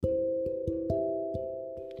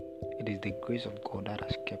It is the grace of God that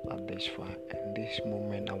has kept us this far. And this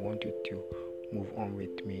moment, I want you to move on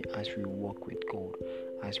with me as we walk with God,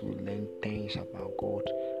 as we learn things about God,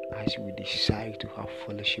 as we decide to have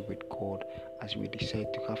fellowship with God, as we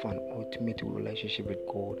decide to have an ultimate relationship with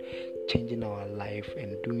God, changing our life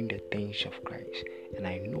and doing the things of Christ. And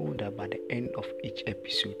I know that by the end of each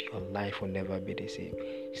episode, your life will never be the same.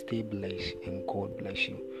 Stay blessed and God bless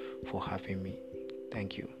you for having me.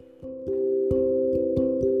 Thank you.